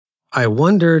I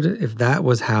wondered if that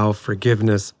was how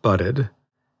forgiveness budded.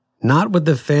 Not with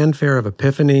the fanfare of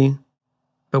epiphany,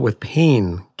 but with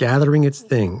pain gathering its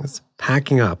things,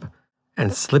 packing up,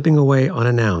 and slipping away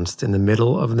unannounced in the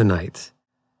middle of the night.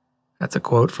 That's a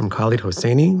quote from Khalid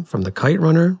Hosseini from The Kite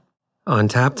Runner. On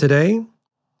tap today,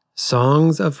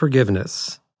 Songs of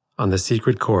Forgiveness on The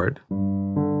Secret Chord.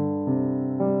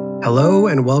 Hello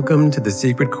and welcome to The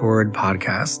Secret Chord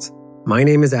podcast. My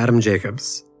name is Adam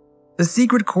Jacobs. The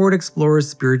Secret Chord explores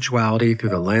spirituality through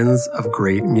the lens of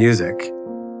great music.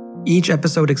 Each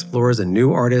episode explores a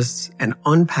new artist and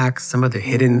unpacks some of the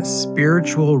hidden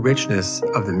spiritual richness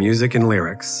of the music and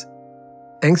lyrics.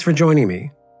 Thanks for joining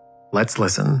me. Let's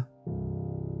listen.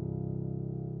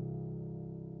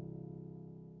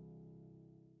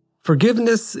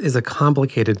 Forgiveness is a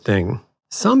complicated thing.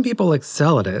 Some people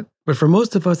excel at it, but for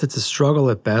most of us it's a struggle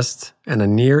at best and a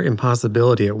near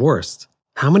impossibility at worst.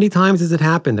 How many times has it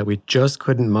happened that we just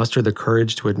couldn't muster the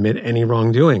courage to admit any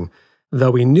wrongdoing, though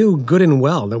we knew good and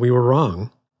well that we were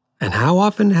wrong? And how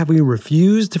often have we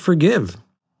refused to forgive,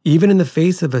 even in the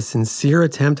face of a sincere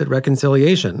attempt at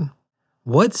reconciliation?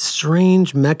 What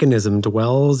strange mechanism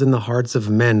dwells in the hearts of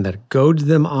men that goads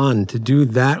them on to do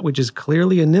that which is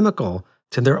clearly inimical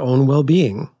to their own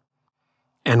well-being?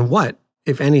 And what,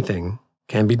 if anything,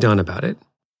 can be done about it?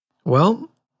 Well,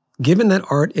 given that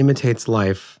art imitates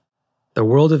life, the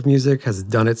world of music has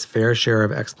done its fair share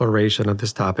of exploration of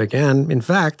this topic and, in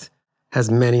fact,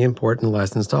 has many important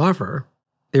lessons to offer.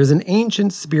 There's an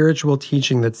ancient spiritual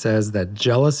teaching that says that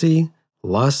jealousy,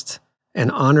 lust, and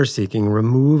honor-seeking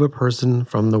remove a person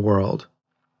from the world.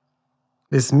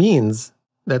 This means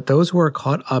that those who are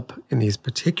caught up in these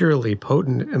particularly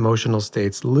potent emotional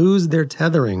states lose their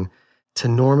tethering to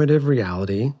normative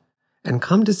reality and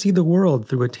come to see the world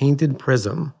through a tainted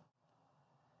prism.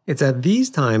 It's at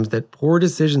these times that poor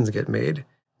decisions get made,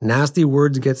 nasty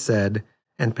words get said,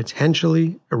 and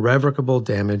potentially irrevocable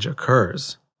damage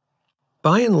occurs.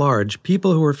 By and large,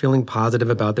 people who are feeling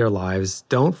positive about their lives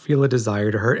don't feel a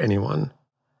desire to hurt anyone.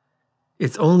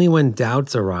 It's only when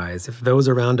doubts arise if those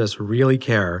around us really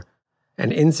care,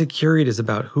 and insecurities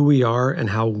about who we are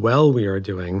and how well we are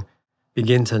doing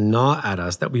begin to gnaw at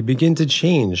us that we begin to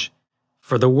change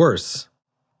for the worse.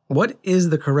 What is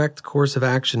the correct course of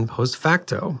action post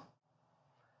facto?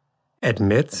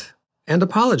 Admit and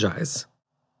apologize.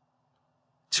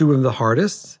 Two of the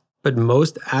hardest, but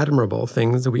most admirable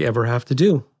things that we ever have to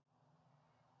do.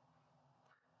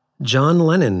 John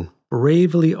Lennon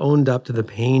bravely owned up to the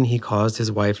pain he caused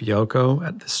his wife Yoko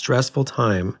at the stressful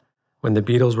time when the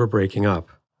Beatles were breaking up.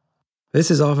 This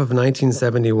is off of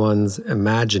 1971's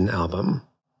Imagine album.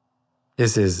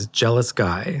 This is Jealous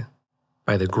Guy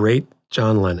by the great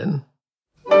John Lennon.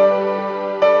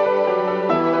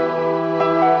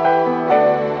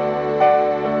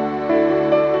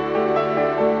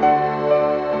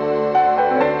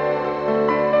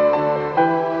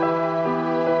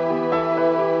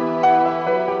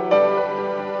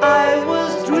 I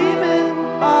was dreaming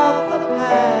of the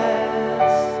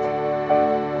past,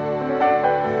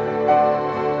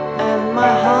 and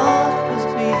my heart was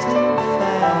beating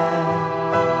fast.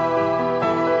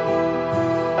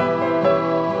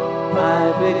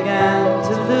 I began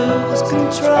to lose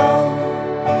control.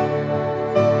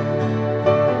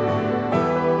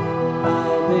 I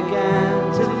began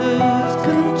to lose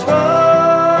control.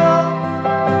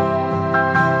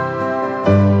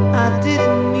 I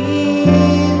didn't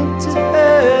mean to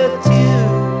hurt you.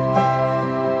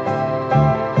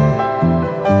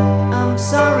 I'm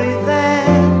sorry that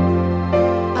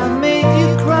I made you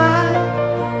cry.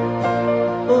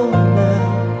 Oh no,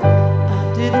 I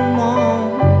didn't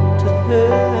want to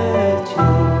hurt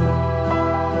you.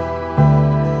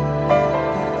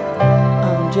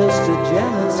 I'm just a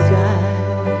jealous guy.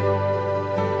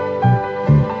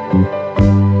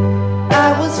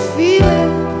 I was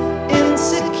feeling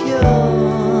insecure.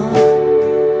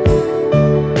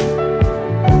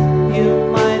 You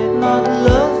might not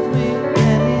love me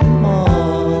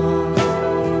anymore.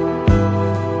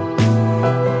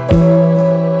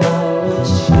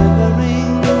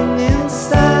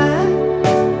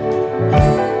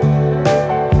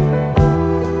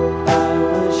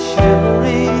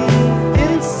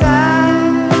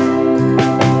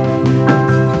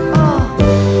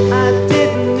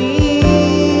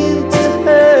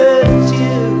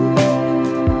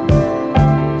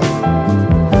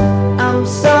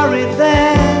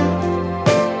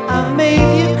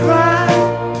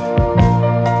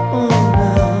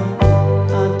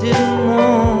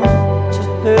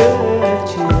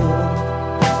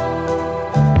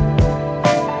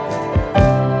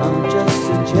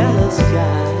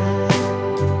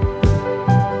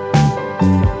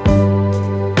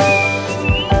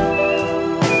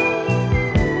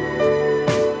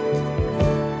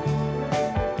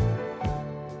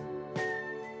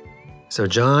 So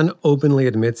John openly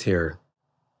admits here,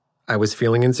 I was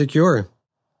feeling insecure.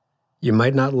 You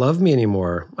might not love me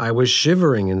anymore. I was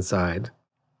shivering inside.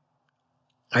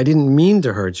 I didn't mean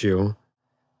to hurt you.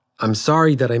 I'm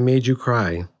sorry that I made you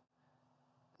cry.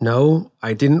 No,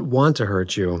 I didn't want to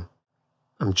hurt you.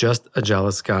 I'm just a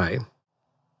jealous guy.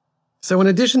 So in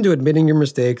addition to admitting your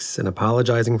mistakes and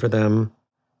apologizing for them,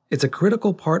 it's a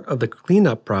critical part of the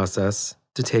cleanup process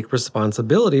to take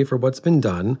responsibility for what's been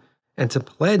done and to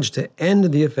pledge to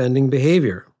end the offending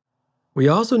behavior. We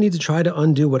also need to try to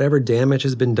undo whatever damage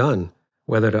has been done,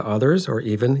 whether to others or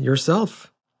even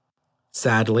yourself.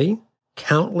 Sadly,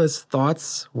 countless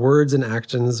thoughts, words, and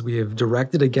actions we have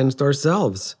directed against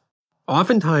ourselves.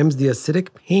 Oftentimes, the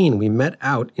acidic pain we met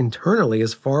out internally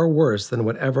is far worse than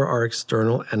whatever our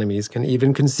external enemies can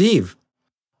even conceive.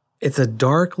 It's a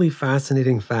darkly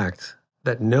fascinating fact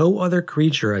that no other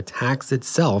creature attacks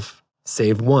itself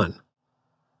save one.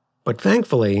 But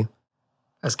thankfully,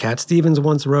 as Cat Stevens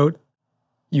once wrote,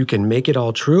 you can make it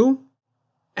all true,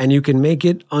 and you can make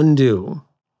it undo.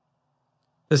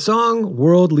 The song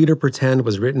World Leader Pretend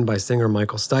was written by singer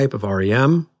Michael Stipe of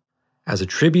R.E.M. as a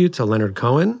tribute to Leonard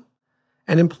Cohen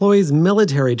and employs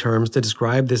military terms to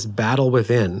describe this battle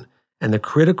within and the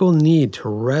critical need to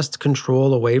wrest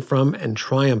control away from and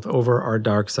triumph over our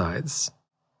dark sides.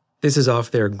 This is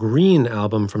off their Green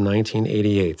album from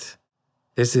 1988.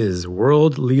 This is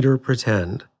World Leader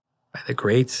Pretend by the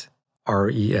great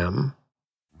R.E.M.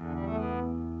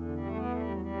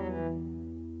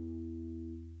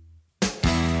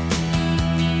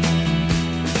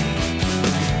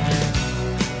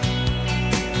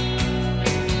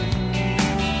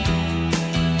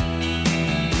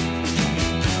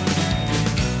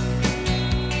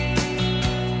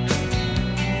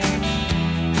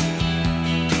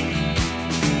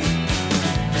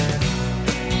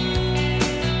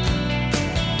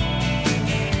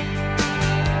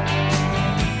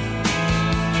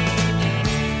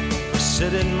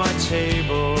 Sit at my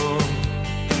table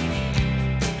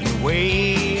and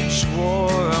wage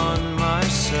war on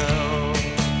myself.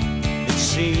 It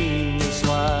seems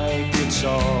like it's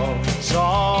all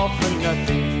for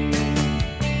nothing.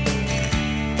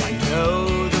 I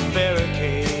know the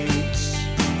barricades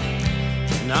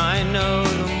and I know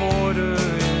the mortar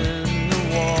in the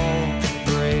wall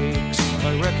breaks.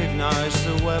 I recognize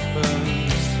the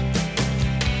weapons,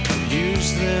 I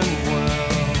use them well.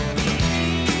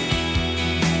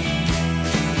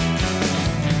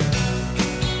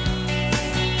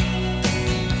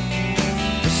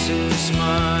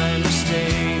 My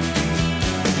mistake,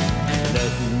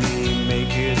 let me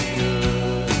make it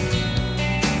good.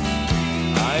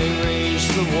 I raise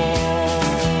the wall,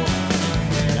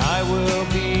 and I will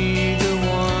be the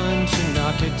one to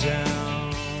knock it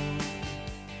down.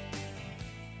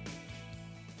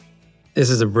 This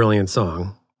is a brilliant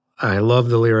song. I love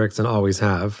the lyrics and always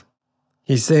have.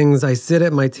 He sings, I sit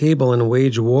at my table and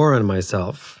wage war on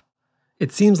myself.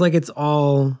 It seems like it's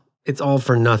all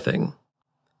for nothing.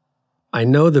 I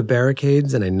know the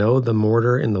barricades and I know the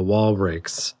mortar in the wall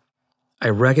breaks. I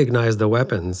recognize the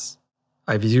weapons.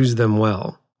 I've used them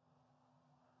well.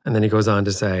 And then he goes on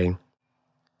to say,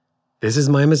 this is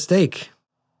my mistake.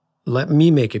 Let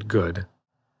me make it good.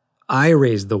 I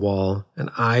raised the wall and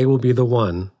I will be the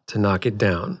one to knock it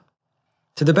down.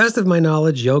 To the best of my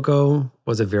knowledge, Yoko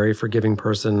was a very forgiving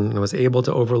person and was able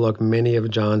to overlook many of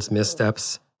John's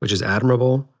missteps, which is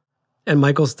admirable. And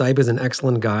Michael Stipe is an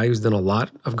excellent guy who's done a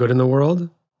lot of good in the world.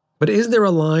 But is there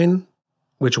a line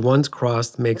which once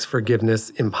crossed makes forgiveness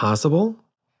impossible?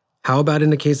 How about in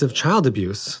the case of child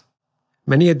abuse?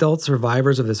 Many adult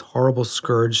survivors of this horrible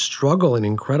scourge struggle in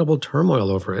incredible turmoil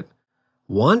over it,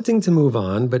 wanting to move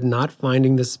on but not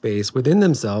finding the space within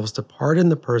themselves to pardon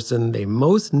the person they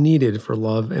most needed for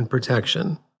love and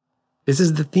protection. This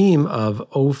is the theme of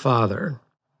O Father,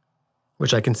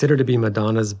 which I consider to be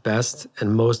Madonna's best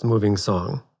and most moving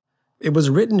song. It was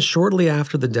written shortly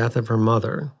after the death of her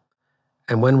mother,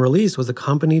 and when released was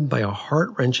accompanied by a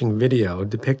heart-wrenching video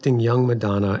depicting young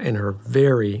Madonna and her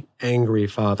very angry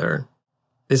father.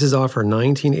 This is off her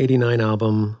 1989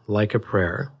 album, Like a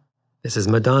Prayer. This is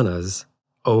Madonna's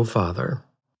O Father.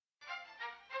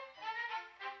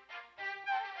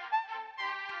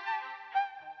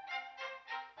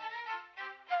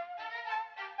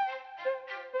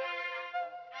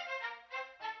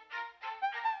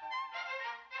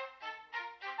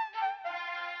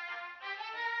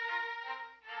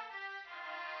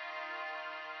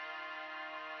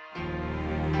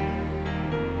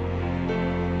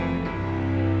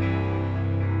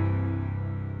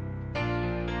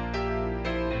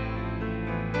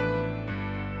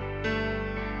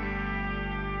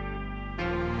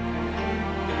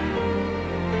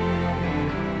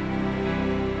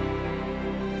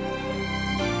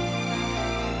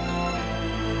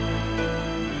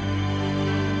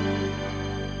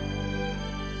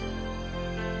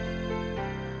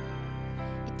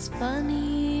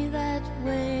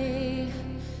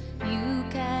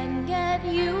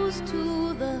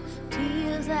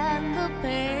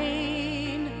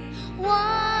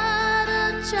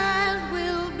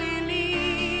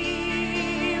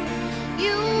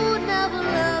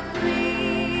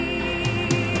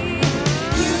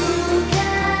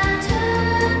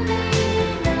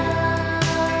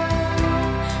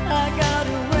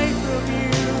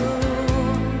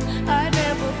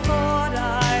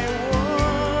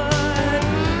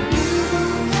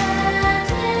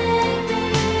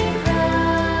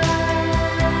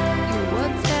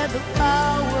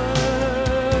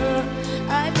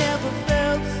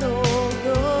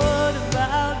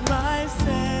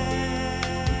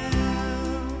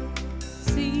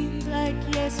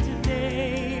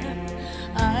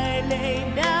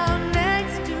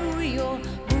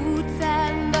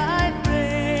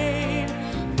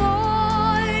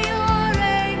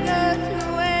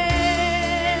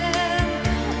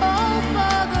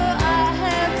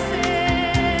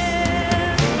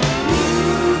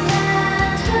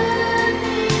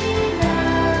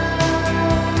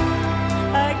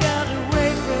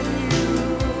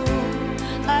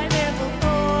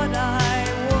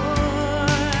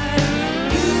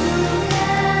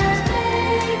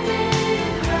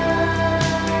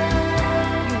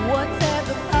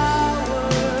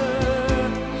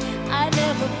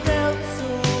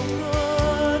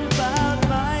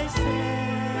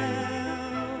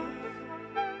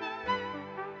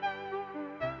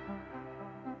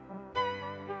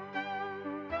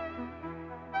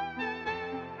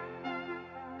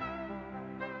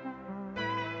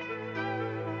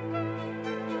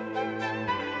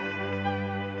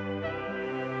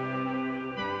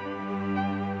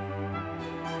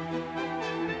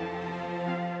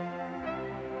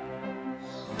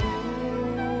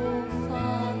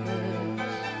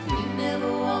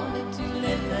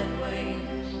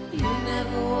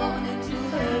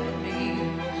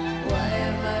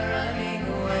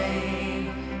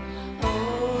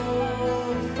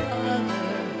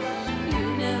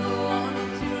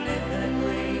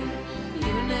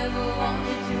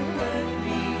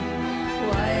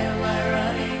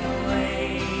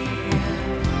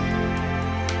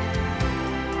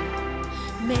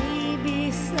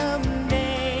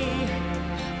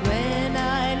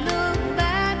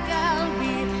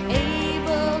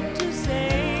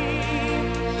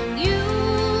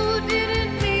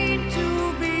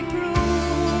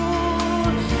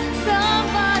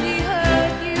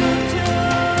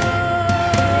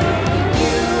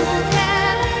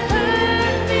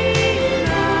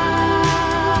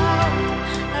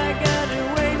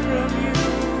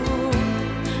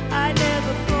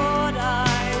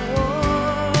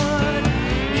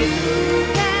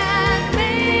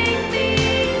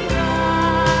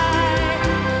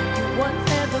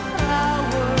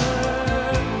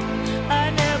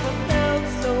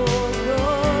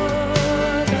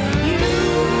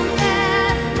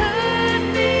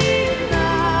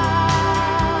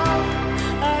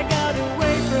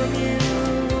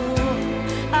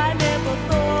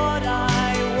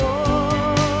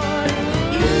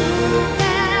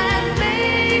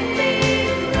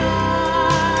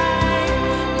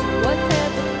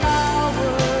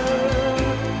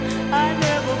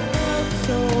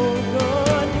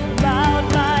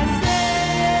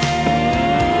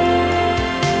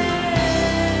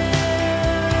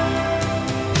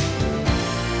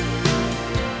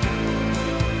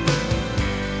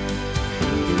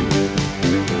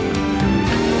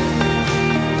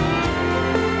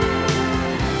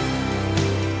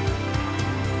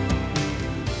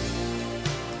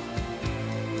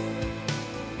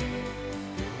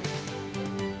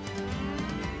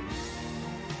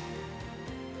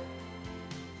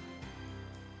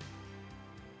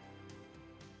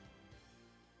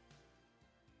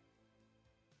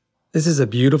 This is a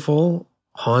beautiful,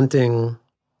 haunting,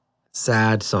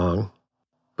 sad song,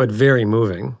 but very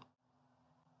moving.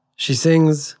 She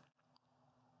sings,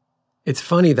 "It's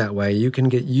funny that way. You can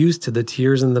get used to the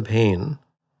tears and the pain.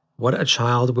 What a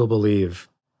child will believe.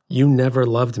 You never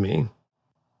loved me."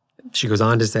 She goes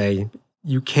on to say,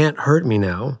 "You can't hurt me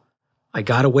now. I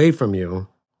got away from you.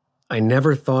 I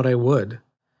never thought I would.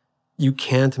 You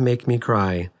can't make me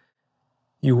cry.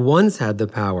 You once had the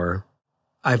power.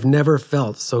 I've never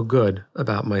felt so good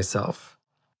about myself."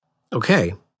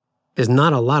 Okay, there's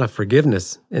not a lot of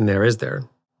forgiveness in there, is there?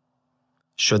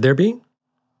 Should there be?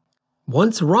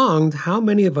 Once wronged, how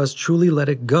many of us truly let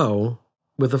it go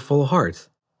with a full heart?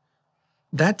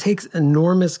 That takes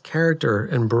enormous character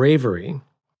and bravery.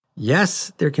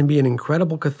 Yes, there can be an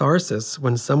incredible catharsis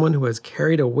when someone who has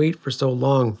carried a weight for so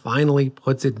long finally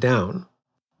puts it down.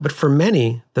 But for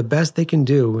many, the best they can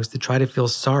do is to try to feel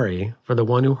sorry for the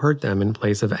one who hurt them in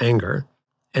place of anger.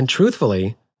 And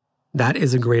truthfully, that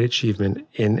is a great achievement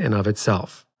in and of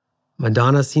itself.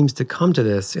 Madonna seems to come to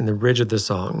this in the bridge of the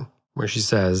song, where she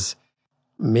says,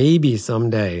 "Maybe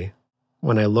someday,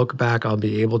 when I look back, I'll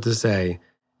be able to say,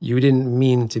 you didn't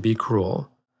mean to be cruel.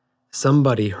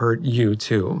 Somebody hurt you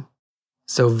too."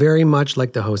 So very much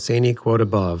like the Hosseini quote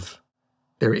above,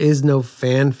 there is no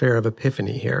fanfare of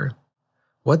epiphany here.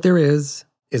 What there is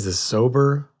a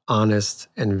sober, honest,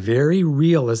 and very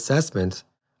real assessment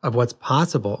of what's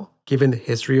possible given the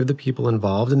history of the people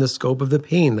involved and the scope of the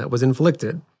pain that was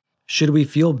inflicted. Should we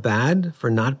feel bad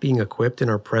for not being equipped in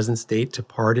our present state to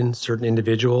pardon certain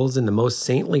individuals in the most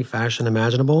saintly fashion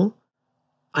imaginable?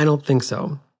 I don't think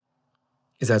so.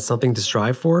 Is that something to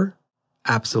strive for?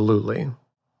 Absolutely.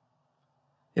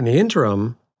 In the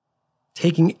interim,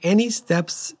 taking any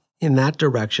steps in that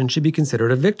direction should be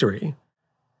considered a victory.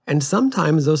 And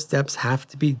sometimes those steps have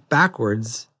to be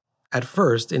backwards at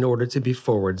first in order to be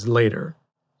forwards later.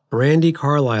 Brandi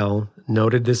Carlile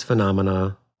noted this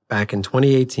phenomena back in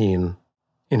 2018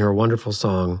 in her wonderful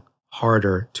song,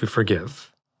 "Harder to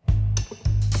Forgive."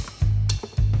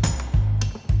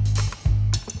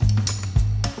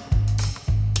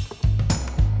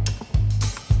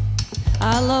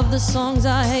 I love the songs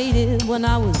I hated when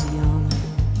I was young,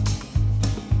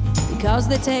 because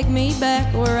they take me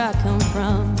back where I come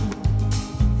from.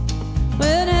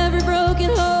 When every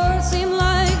broken heart seemed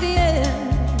like the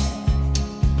end,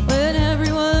 when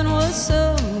everyone was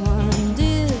someone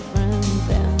different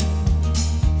then.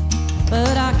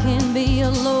 But I can be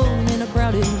alone in a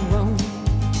crowded room,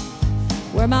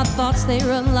 where my thoughts they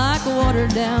run like water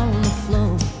down the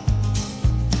flow.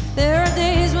 There are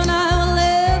days when I will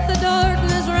let the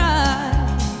darkness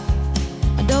rise.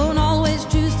 I don't always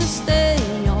choose to stay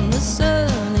on the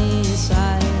sunny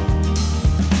side.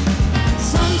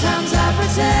 Sometimes I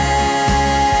pretend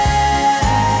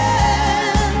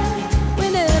we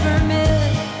never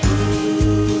met,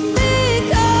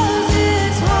 because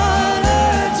it's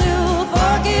harder to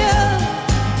forgive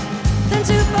than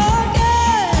to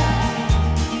forget.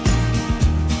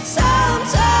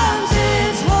 Sometimes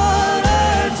it's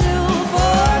harder to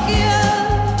forgive.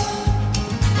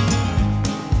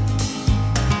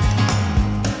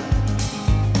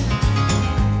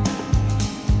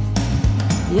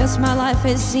 Yes, my life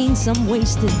has seen some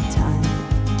wasted time.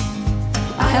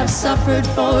 I have suffered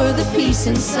for the peace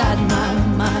inside my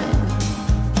mind.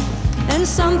 And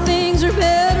some things are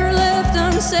better left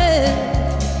unsaid,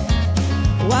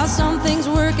 while some things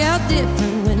work out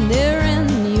different when they're in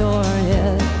your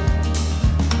head.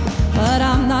 But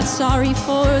I'm not sorry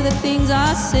for the things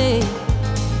I say.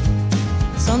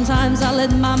 Sometimes I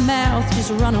let my mouth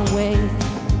just run away.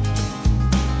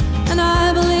 And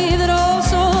I believe that all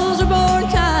souls are born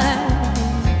kind,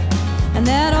 and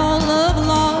that all love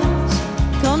lost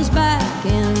comes back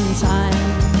in time.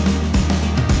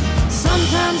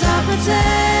 Sometimes I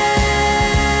pretend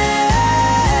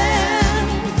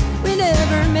we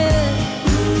never met,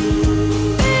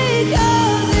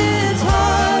 because it's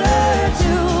harder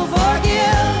to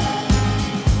forgive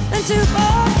than to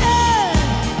forget.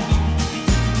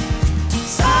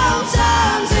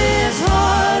 Sometimes it's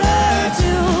harder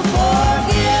to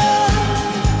forgive.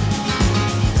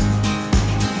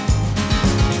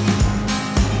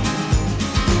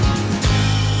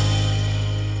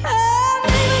 And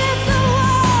even if the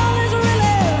wall is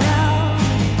really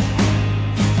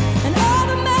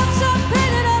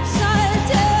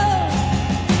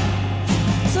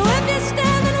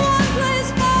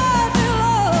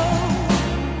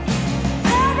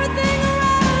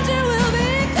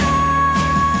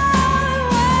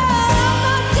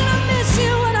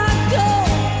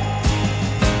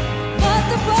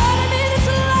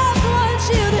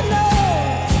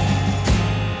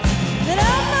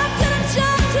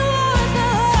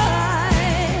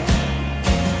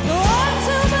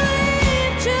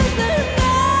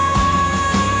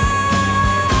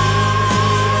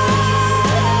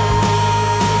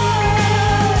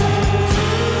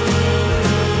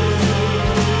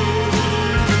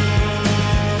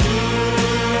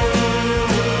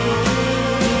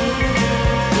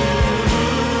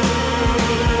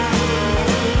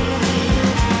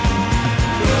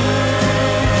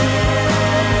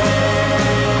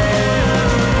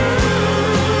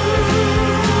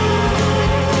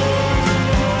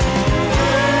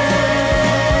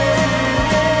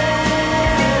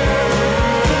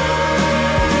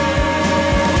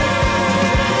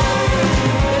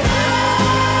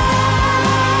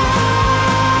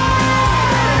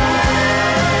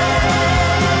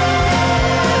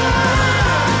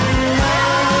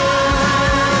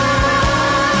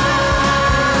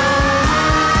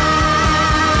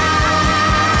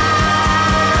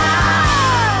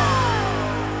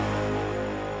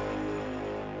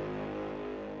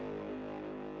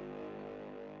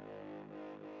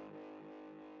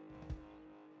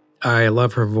I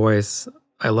love her voice.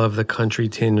 I love the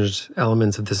country-tinged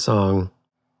elements of the song.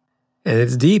 And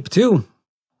it's deep, too.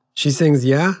 She sings,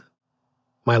 "Yeah,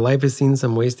 my life has seen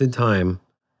some wasted time,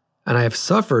 and I have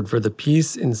suffered for the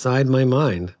peace inside my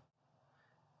mind.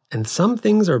 And some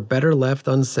things are better left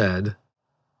unsaid,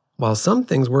 while some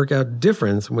things work out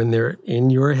different when they're in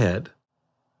your head."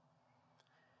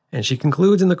 And she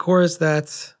concludes in the chorus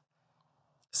that,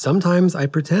 "Sometimes I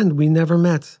pretend we never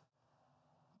met,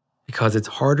 because it's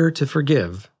harder to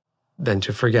forgive than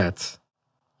to forget."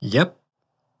 Yep.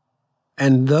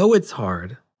 And though it's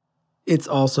hard, it's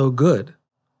also good,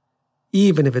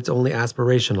 even if it's only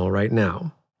aspirational right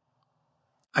now.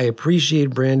 I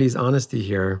appreciate Brandi's honesty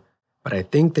here, but I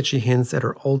think that she hints at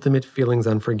her ultimate feelings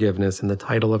on forgiveness in the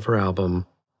title of her album,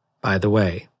 "By the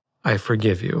Way, I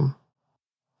Forgive You."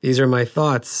 These are my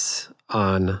thoughts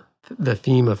on the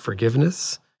theme of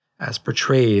forgiveness as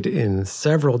portrayed in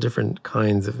several different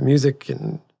kinds of music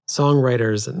and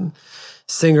songwriters and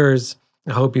singers.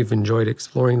 I hope you've enjoyed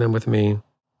exploring them with me.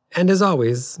 And as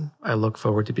always, I look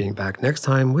forward to being back next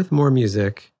time with more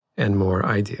music and more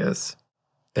ideas.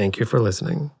 Thank you for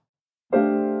listening.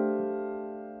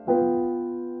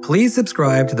 Please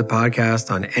subscribe to the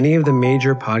podcast on any of the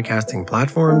major podcasting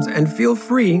platforms and feel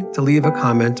free to leave a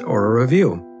comment or a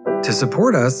review. To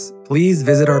support us, please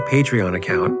visit our Patreon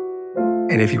account.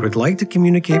 And if you would like to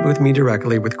communicate with me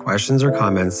directly with questions or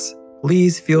comments,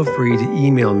 please feel free to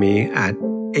email me at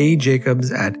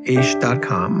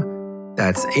ajacobs@aish.com.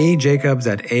 That's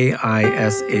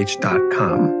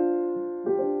ajacobs@aish.com.